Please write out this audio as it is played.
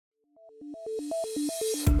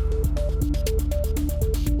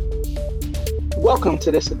Welcome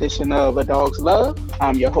to this edition of A Dog's Love.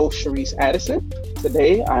 I'm your host, Sharice Addison.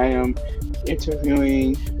 Today I am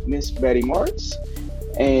interviewing Miss Bettye Martz,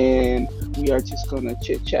 and we are just going to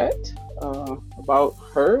chit chat about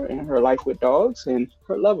her and her life with dogs and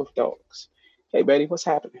her love of dogs. Hey, Bettye, what's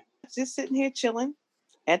happening? Just sitting here chilling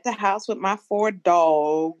at the house with my 4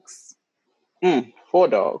 dogs. Four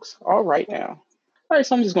dogs. All right now. All right,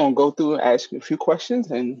 so I'm just going to go through and ask you a few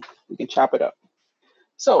questions and we can chop it up.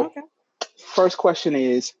 So, Okay. first question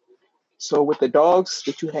is, so with the dogs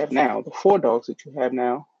that you have now, the four dogs that you have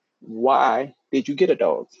now, why did you get a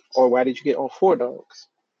dog? Or why did you get all four dogs?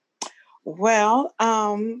 Well,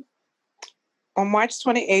 on March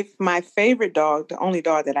 28th, my favorite dog, the only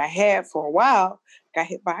dog that I had for a while, got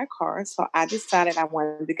hit by a car. So I decided I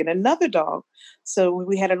wanted to get another dog. So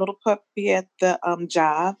we had a little puppy at the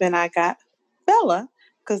job, and I got Bella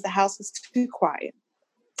because the house was too quiet.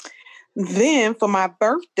 Then for my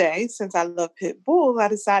birthday, since I love pit bulls, I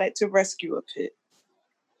decided to rescue a pit.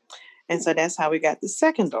 And so that's how we got the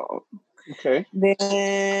second dog. Okay.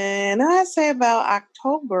 Then I'd say about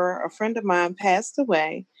October, a friend of mine passed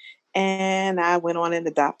away, and I went on and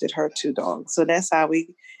adopted her 2 dogs. So that's how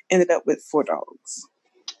we ended up with 4 dogs.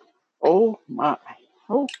 Oh my.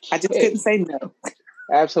 Okay. I just couldn't say no.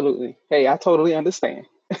 Absolutely. Hey, I totally understand.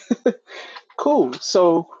 Cool.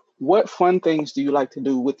 So what fun things do you like to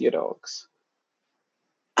do with your dogs?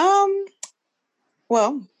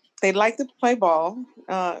 Well, they like to play ball,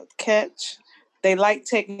 catch. They like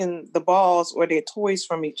taking the balls or their toys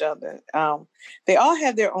from each other. They all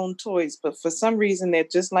have their own toys, but for some reason, they're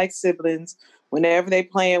just like siblings. Whenever they're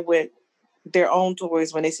playing with their own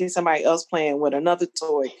toys, when they see somebody else playing with another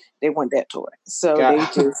toy, they want that toy. So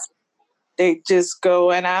they just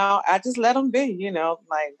go, and I just let them be,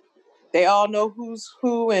 like they all know who's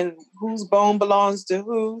who and whose bone belongs to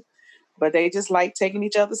who, but they just like taking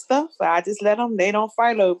each other's stuff. I just let them, they don't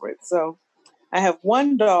fight over it. So I have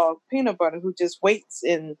one dog, Peanut Butter, who just waits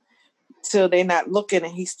until they're not looking,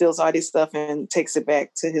 and he steals all this stuff and takes it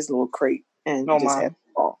back to his little crate and Oh just my. have it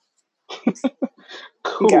all. He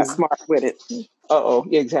Cool. got smart with it. Uh-oh.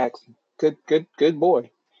 Yeah, exactly. Good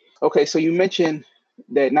boy. Okay, so you mentioned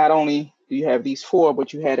that not only do you have these four,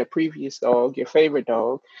 but you had a previous dog, your favorite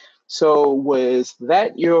dog. So was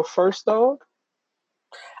that your first dog?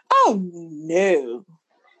 Oh no.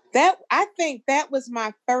 I think that was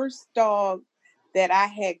my first dog that I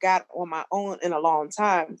had got on my own in a long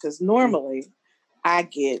time, because normally I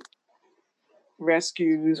get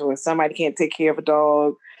rescues or somebody can't take care of a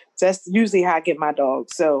dog. So that's usually how I get my dog.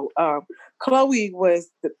 So Chloe was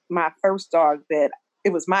my first dog that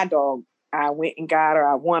it was my dog. I went and got her.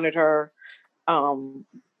 I wanted her.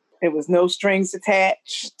 It was no strings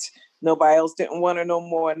attached. Nobody else didn't want her no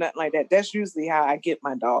more, nothing like that. That's usually how I get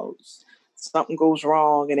my dogs. Something goes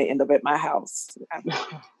wrong and they end up at my house.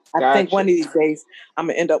 I think one of these days I'm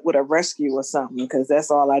going to end up with a rescue or something, because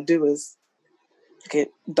that's all I do is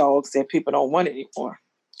get dogs that people don't want anymore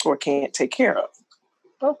or can't take care of.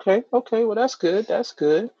 Okay. Well, that's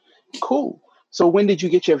good. Cool. So when did you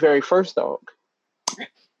get your very first dog?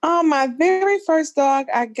 My very first dog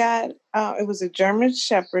I got, it was a German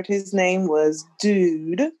Shepherd. His name was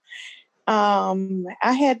Dude.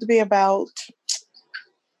 I had to be about,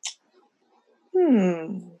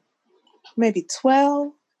 maybe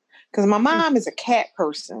 12, because my mom is a cat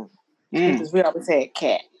person, because we always had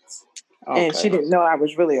cats. Okay. And she didn't know I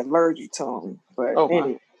was really allergic to them. But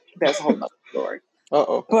anyway, that's a whole nother story.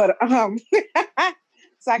 Uh-oh. But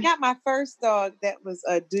so I got my first dog that was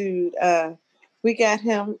a Dude. We got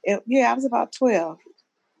him, I was about 12.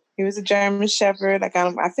 He was a German Shepherd. I got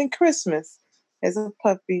him, I think, Christmas as a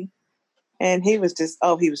puppy. And he was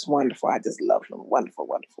he was wonderful. I just loved him. Wonderful,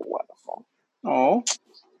 wonderful, wonderful. Oh,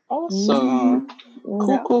 awesome.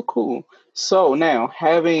 Cool. So now,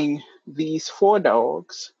 having these four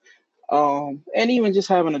dogs, and even just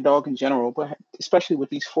having a dog in general, but especially with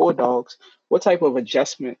these four dogs, what type of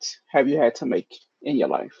adjustments have you had to make in your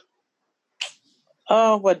life?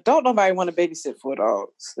 Well, don't nobody want to babysit 4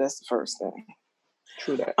 dogs. That's the first thing.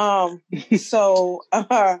 True that. So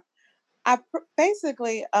I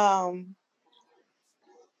basically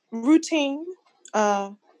routine.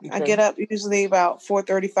 I get up usually about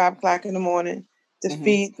 4:30, 5 o'clock in the morning to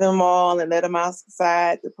feed them all and let them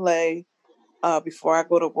outside to play before I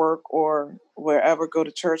go to work or wherever, go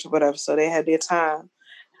to church or whatever. So they had their time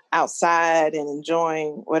outside and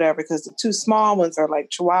enjoying whatever, because the 2 small ones are like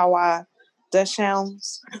Chihuahua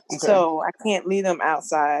Dachshunds. So I can't leave them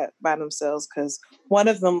outside by themselves, because one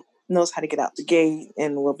of them knows how to get out the gate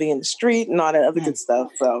and will be in the street and all that other good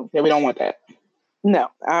stuff. So yeah, we don't want that. No,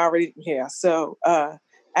 I already, So I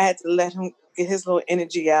had to let him get his little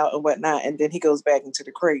energy out and whatnot, and then he goes back into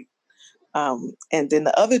the crate. And then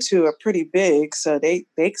the other two are pretty big, so they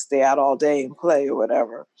stay out all day and play or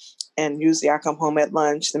whatever. And usually I come home at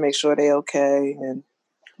lunch to make sure they're okay. And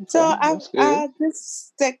so I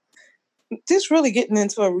just really getting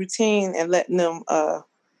into a routine and letting them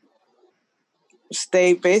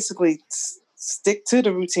stay basically stick to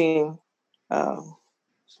the routine.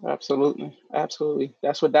 Absolutely. Absolutely.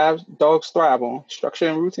 That's what dogs thrive on, structure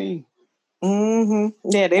and routine.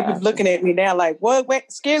 Yeah, they've been looking at me now like, what? Wait,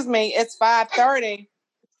 excuse me, it's 5:30.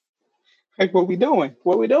 Like, what we doing?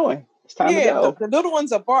 What we doing? It's time to go. The little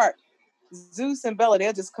ones are bark. Zeus and Bella,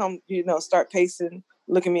 they'll just come, start pacing,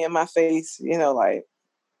 looking me in my face, like,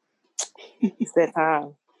 it's that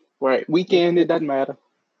time. Right. Weekend, it doesn't matter.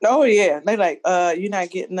 Oh, yeah. They like, you're not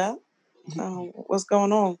getting up? What's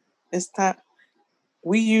going on? It's time.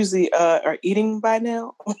 We usually are eating by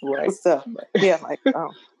now. Right. So, yeah, like,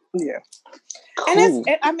 yeah. Cool.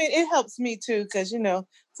 And it helps me too, because,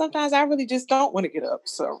 sometimes I really just don't want to get up.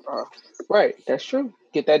 So, right. That's true.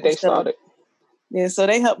 Get that day started. Yeah. So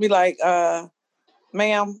they help me like,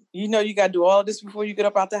 ma'am, you got to do all this before you get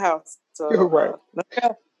up out the house. So, You're right. Okay.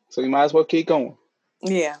 So you might as well keep going.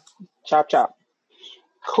 Yeah. Chop, chop.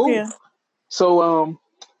 Cool. Yeah. So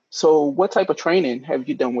what type of training have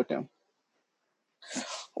you done with them?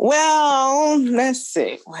 Well, let's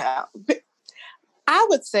see. Well, I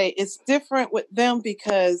would say it's different with them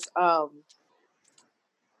because I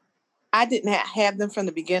didn't have them from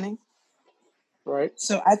the beginning. Right.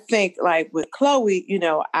 So I think like with Chloe,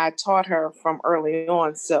 I taught her from early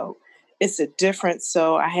on. So it's a difference.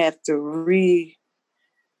 So I have to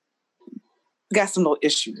got some little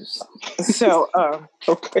issues. So,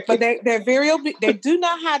 okay. But they're very, they do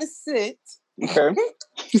know how to sit. Okay.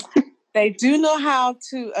 They do know how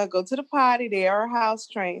to go to the potty. They are house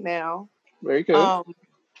trained now. Very good.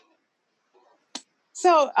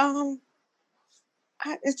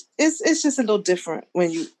 It's just a little different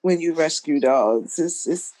when you rescue dogs.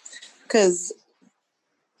 It's because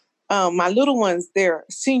my little ones, they're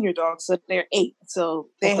senior dogs, so they're 8, so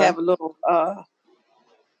they have a little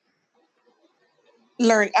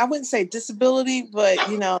I wouldn't say disability, but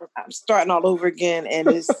I'm starting all over again, and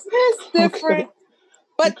it's different. Okay.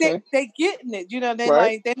 But they getting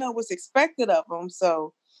it, they know what's expected of them,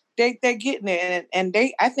 so they're getting it, and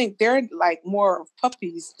I think they're like more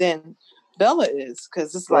puppies than Bella is,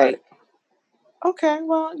 because it's like, okay,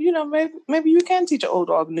 well, maybe you can teach an old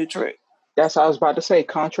dog a new trick. That's what I was about to say.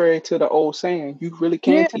 Contrary to the old saying, you really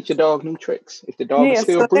can teach a dog new tricks if the dog is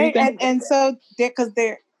still breathing. So because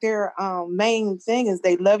their main thing is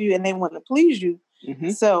they love you and they want to please you. Mm-hmm.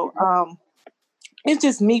 So it's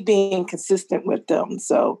just me being consistent with them.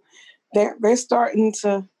 So they're starting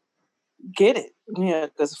to get it.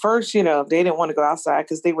 Because first, they didn't want to go outside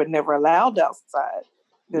because they were never allowed outside.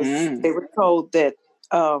 Because they were told that,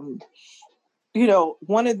 one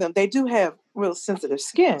of them, they do have real sensitive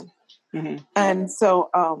skin. Mm-hmm. And so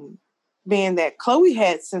being that Chloe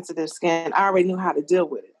had sensitive skin, I already knew how to deal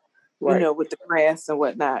with it. Right. With the grass and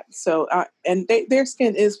whatnot. So, and their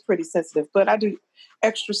skin is pretty sensitive, but I do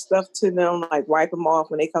extra stuff to them, like wipe them off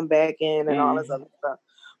when they come back in and all this other stuff.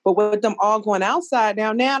 But with them all going outside now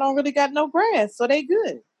I don't really got no grass, so they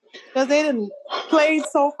good. Because they didn't play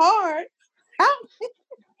so hard.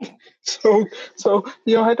 So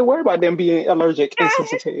you don't have to worry about them being allergic and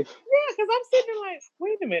sensitive. Yeah, because I'm sitting there like,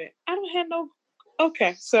 wait a minute, I don't have no...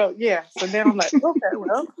 Okay, so yeah. So then I'm like, okay,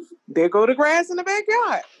 well, there go the grass in the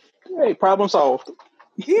backyard. Hey, problem solved.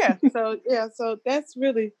 Yeah. So that's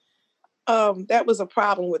really that was a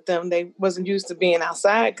problem with them. They wasn't used to being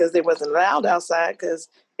outside because they wasn't allowed outside because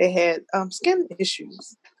they had skin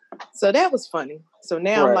issues. So that was funny. So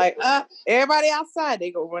now I'm like, everybody outside.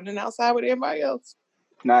 They go running outside with everybody else.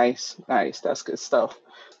 Nice. That's good stuff.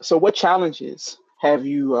 So what challenges have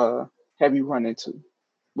you run into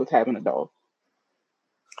with having a dog?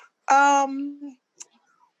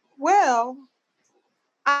 Well,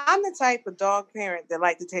 I'm the type of dog parent that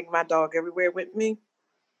like to take my dog everywhere with me.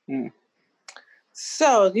 Mm.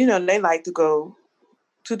 So, they like to go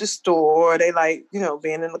to the store. They like,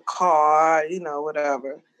 being in the car,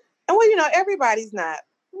 whatever. And well, everybody's not,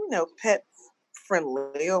 pet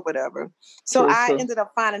friendly or whatever. So I ended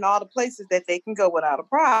up finding all the places that they can go without a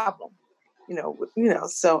problem.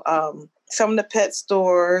 So some of the pet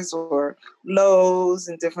stores or Lowe's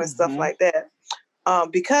and different stuff like that.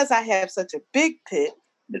 Because I have such a big pit,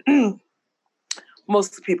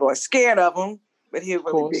 most people are scared of them, but he's a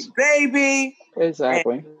really big baby.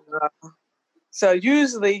 Exactly. And, so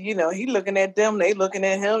usually, he looking at them, they looking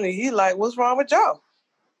at him, and he's like, what's wrong with y'all?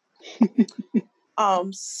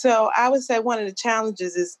 So I would say one of the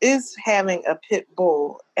challenges is having a pit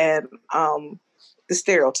bull and the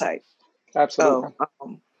stereotype of Absolutely.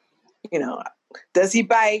 you know, does he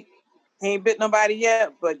bite? He ain't bit nobody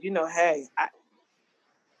yet, but hey,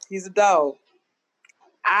 he's a dog.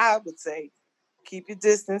 I would say keep your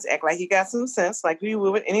distance, act like he got some sense, like you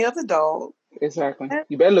would with any other dog. Exactly. And,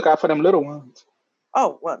 You better look out for them little ones.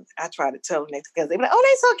 oh, well, I try to tell them next because they be like, oh,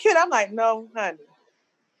 they so cute. I'm like, no, honey.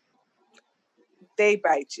 They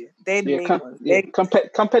bite you. They the Yeah, mean ones.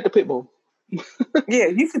 come pet the pit bull. Yeah,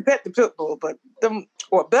 you can pet the pit bull, but them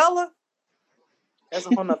or Bella, that's a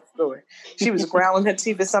whole nother story. She was growling her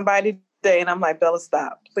teeth at somebody today, and I'm like, Bella,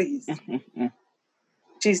 stop, please.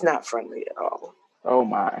 She's not friendly at all. Oh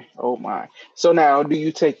my, oh my. So now, do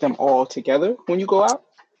you take them all together when you go out?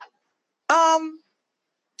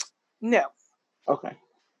 No. Okay.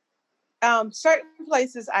 Certain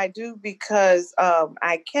places I do because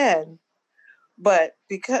I can, but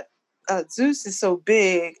because Zeus is so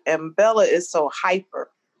big and Bella is so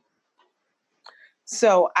hyper,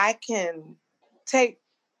 so I can take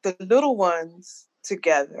the little ones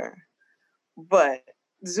together, but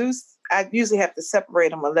Zeus, I usually have to separate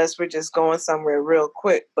them unless we're just going somewhere real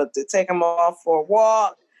quick. But to take them off for a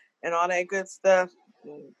walk and all that good stuff,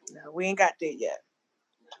 no, we ain't got there yet.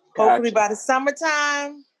 Hopefully Gotcha. by the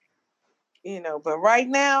summertime, but right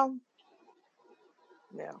now,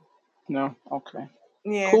 no. No. Okay.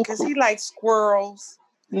 Yeah, Cool. because Cool. he likes squirrels.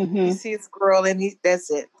 He Mm-hmm. see a squirrel and that's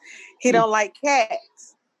it. He don't like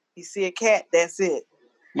cats. You see a cat, that's it.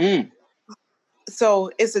 Mm.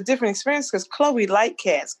 So it's a different experience because Chloe liked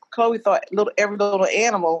cats. Chloe thought every little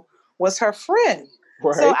animal was her friend. So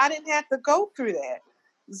Right. I didn't have to go through that.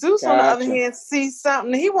 Zeus, on the other Gotcha. hand, sees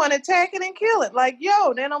something, he want to attack it and kill it. Like,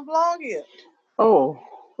 yo, they don't belong here. Oh.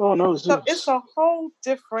 Oh no, So it's Zeus. a whole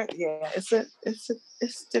different,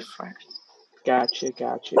 it's different. Gotcha.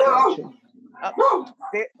 Gotcha. Gotcha.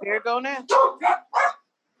 There go now.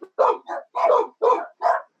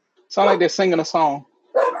 Sound like they're singing a song.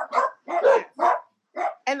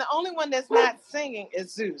 And the only one that's not singing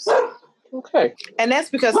is Zeus. Okay. And that's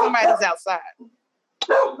because somebody's outside.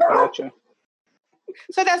 Gotcha.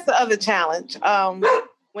 So that's the other challenge.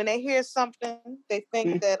 When they hear something, they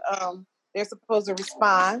think that they're supposed to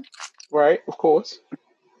respond. Right. Of course.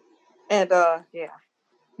 And yeah.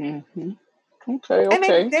 Mm-hmm. Okay. And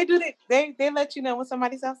Okay. they let you know when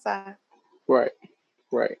somebody's outside. Right.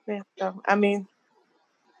 Right. Yeah, so I mean,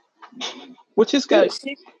 Which is so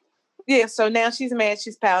good. so now she's mad,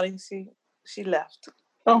 she's pouting, she left.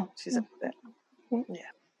 Oh. She's upset.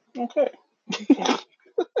 Yeah. Okay.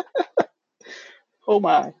 Oh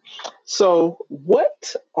my. So,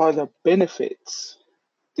 what are the benefits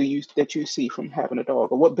that you see from having a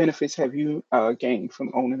dog, or what benefits have you gained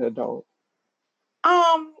from owning a dog?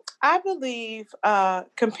 I believe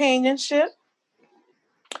companionship,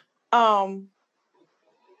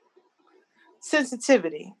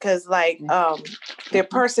 sensitivity, because their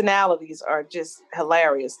personalities are just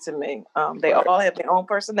hilarious to me. They Right. all have their own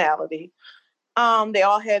personality. They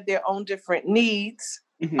all have their own different needs.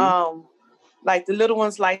 Mm-hmm. Like the little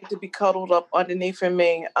ones like to be cuddled up underneath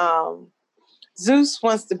me. Zeus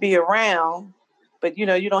wants to be around, but you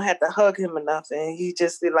don't have to hug him or nothing. He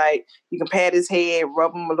just like, you can pat his head,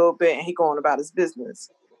 rub him a little bit, and he going about his business.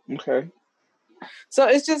 Okay. So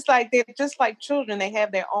it's just like they're just like children. They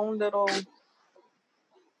have their own little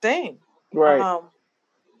thing. Right.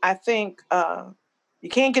 I think you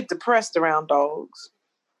can't get depressed around dogs.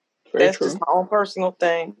 Very That's true. just my own personal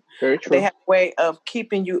thing. Very They true. have a way of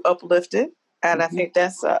keeping you uplifted, and I think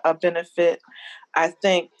that's a benefit. I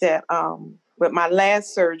think that with my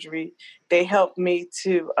last surgery, they helped me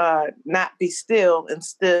to not be still and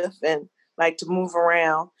stiff and like to move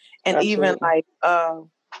around. And even Absolutely. like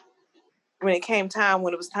when it came time,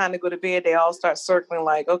 when it was time to go to bed, they all start circling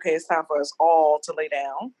like, okay, it's time for us all to lay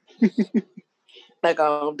down. Like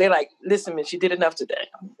they like, listen, man, she did enough today.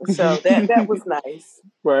 So that was nice.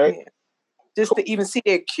 Right. Yeah. Just to even see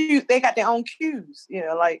their cues, they got their own cues.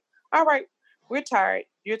 Like, all right, we're tired.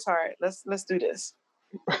 You're tired. Let's do this.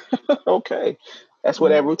 Okay. That's where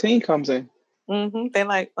that routine comes in. Mm-hmm. They're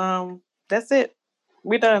like, that's it.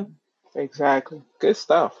 We're done. Exactly. Good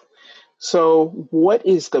stuff. So, what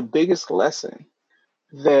is the biggest lesson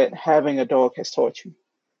that having a dog has taught you?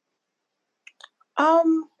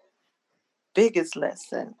 Biggest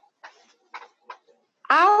lesson.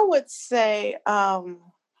 I would say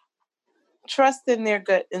trust in their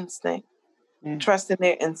gut instinct. Trust in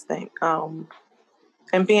their instinct. And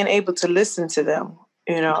being able to listen to them.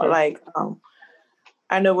 Okay.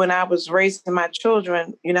 I know when I was raising my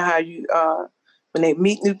children, you know how you when they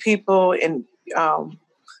meet new people and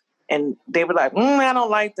and they were like, I don't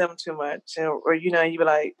like them too much, or you know, you be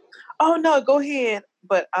like, oh no, go ahead.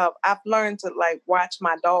 But I've learned to like watch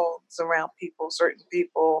my dogs around people, certain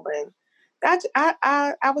people, and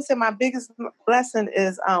I would say my biggest lesson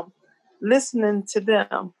is listening to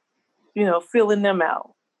them, you know, feeling them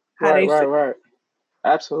out, how Right, they right, feel. right.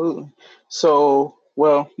 Absolutely. So,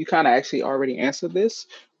 well, you kind of actually already answered this.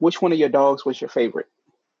 Which one of your dogs was your favorite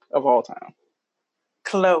of all time?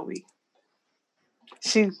 Chloe,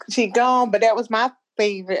 she gone, but that was my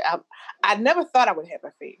favorite. I never thought I would have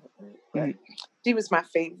a favorite, but Mhm. she was my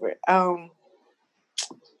favorite.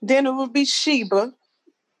 Then it would be Sheba.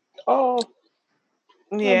 Oh,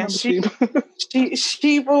 I Yeah, remember sheep.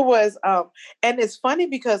 Sheba was and it's funny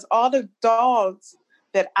because all the dogs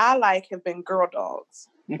that I like have been girl dogs,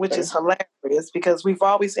 which Okay. is hilarious because we've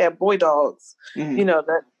always had boy dogs, Hmm. you know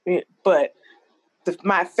that. But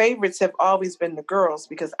my favorites have always been the girls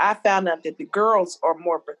because I found out that the girls are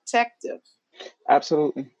more protective.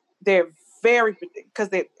 Absolutely. They're very because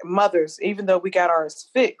they're mothers, even though we got ours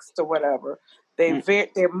fixed or whatever.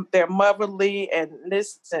 Mm, They're motherly and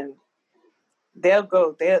listen. They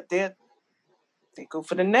go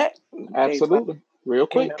for the neck. They like, absolutely. Real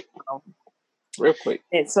you know. quick. Real quick.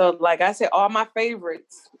 And so, like I said, all my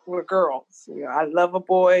favorites were girls. You know, I love a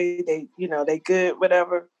boy. They, you know, they good,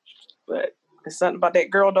 whatever. But there's something about that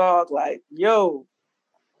girl dog. Like, yo,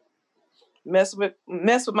 mess with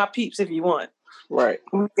my peeps if you want. Right.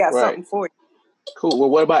 We got Right. something for you. Cool. Well,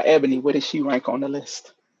 what about Ebony? Where did she rank on the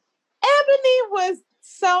list? Ebony was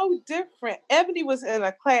so different. Ebony was in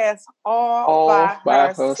a class all All by by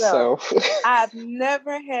herself. herself. I've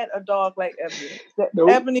never had a dog like Ebony. Nope.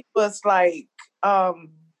 Ebony was like,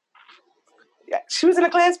 she was in a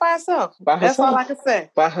class by herself. By That's all I herself. can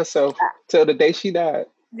say. By herself. Till the day she died.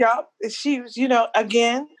 Yup. She was, you know,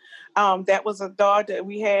 again, that was a dog that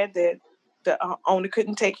we had that the owner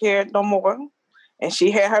couldn't take care of no more. And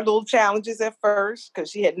she had her little challenges at first because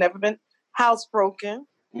she had never been housebroken.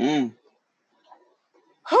 Mm.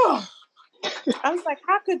 I was like,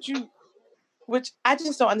 how could you? Which I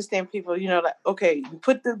just don't understand people, you know, like, okay, you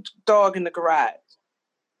put the dog in the garage,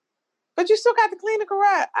 but you still got to clean the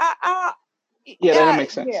garage. Yeah, that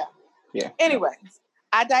makes sense. Yeah. Yeah. No. Anyways,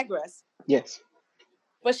 I digress. Yes.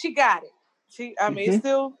 But she got it. I mean, it's Hmm.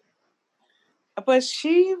 still, but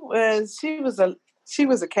she was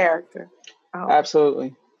a character,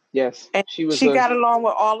 Absolutely. Yes. and She was she a. got along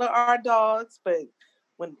with all of our dogs. But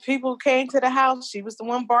when people came to the house, she was the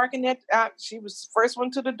one barking at. She was the first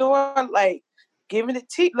one to the door, like giving it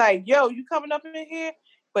teeth, like, "Yo, you coming up in here?"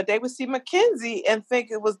 But they would see Mackenzie and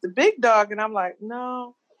think it was the big dog, and I'm like,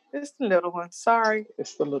 "No, it's the little one. Sorry."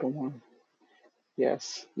 It's the little one.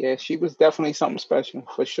 Yes. Yeah. She was definitely something special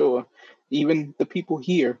for sure. Even the people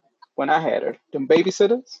here when I had her, them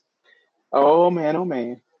babysitters. Oh man. Oh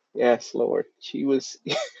man. Yes, Lord. She was.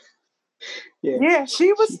 Yeah. Yeah,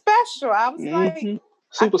 she was She. special. I was like, Hmm. I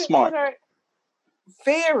Super couldn't put smart. her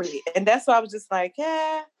very, and that's why I was just like,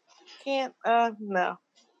 yeah, can't. No,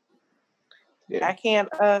 Yeah. I can't.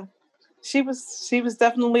 She was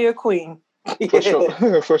definitely a queen. For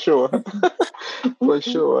sure. For sure. For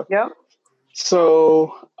sure. Yep.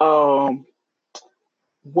 So,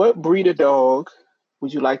 what breed of dog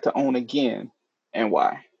would you like to own again and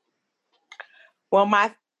why? Well,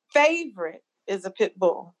 my favorite is a pit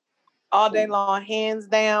bull. All day Ooh, long, hands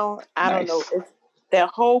down. I don't know. nice. It's their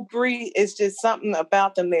whole breed. It's just something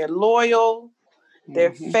about them. They're loyal,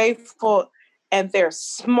 they're Hmm. faithful, and they're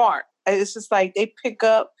smart. It's just like they pick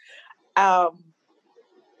up. Um,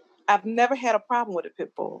 I've never had a problem with a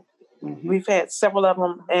pit bull. Hmm. We've had several of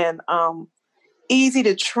them, and easy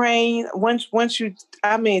to train. Once you,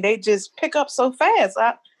 I mean, they just pick up so fast.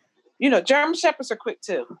 You know, German shepherds are quick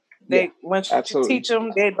too. Yeah, They once you absolutely. teach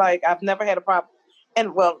them, they like. I've never had a problem.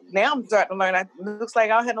 And well, now I'm starting to learn. It looks like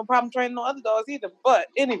I don't have no problem training no other dogs either. But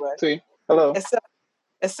anyway, See, hello.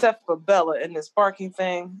 except for Bella and this barking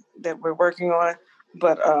thing that we're working on.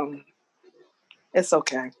 But it's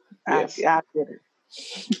okay. Yes. I get it.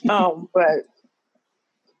 But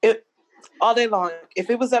it all day long. If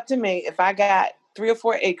it was up to me, if I got 3 or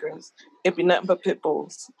 4 acres, it'd be nothing but pit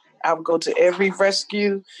bulls. I would go to every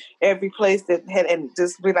rescue, every place that had, and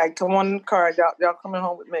just be like, "Come on in the car, y'all coming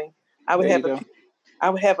home with me." I would There you have go. I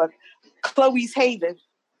would have a Chloe's Haven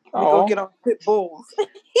to go Oh, get on pit bulls.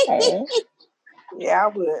 oh. Yeah, I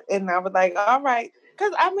would, and I would like, all right,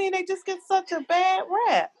 because I mean, they just get such a bad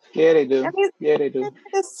rap. Yeah, they I do. mean, Yeah, they do. it's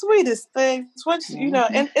the sweetest things. Once you know,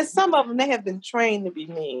 Hmm. and some of them they have been trained to be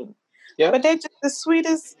mean. Yep. But they just the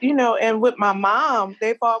sweetest, you know, and with my mom,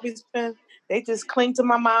 they've always been, they just cling to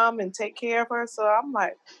my mom and take care of her. So I'm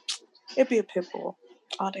like, it'd be a pit bull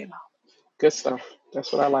all day long. Good stuff.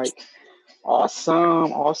 That's what I like.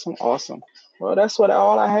 Awesome, awesome, awesome. Well, that's what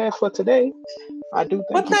all I have for today. I do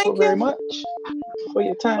Well, thank you so thank very you. much for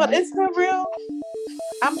your Well, time. it's been real.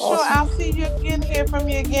 I'm sure Awesome, I'll see you again, hear from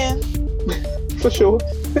you again. for sure.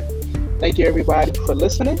 Thank you, everybody, for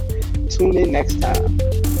listening. Tune in next time.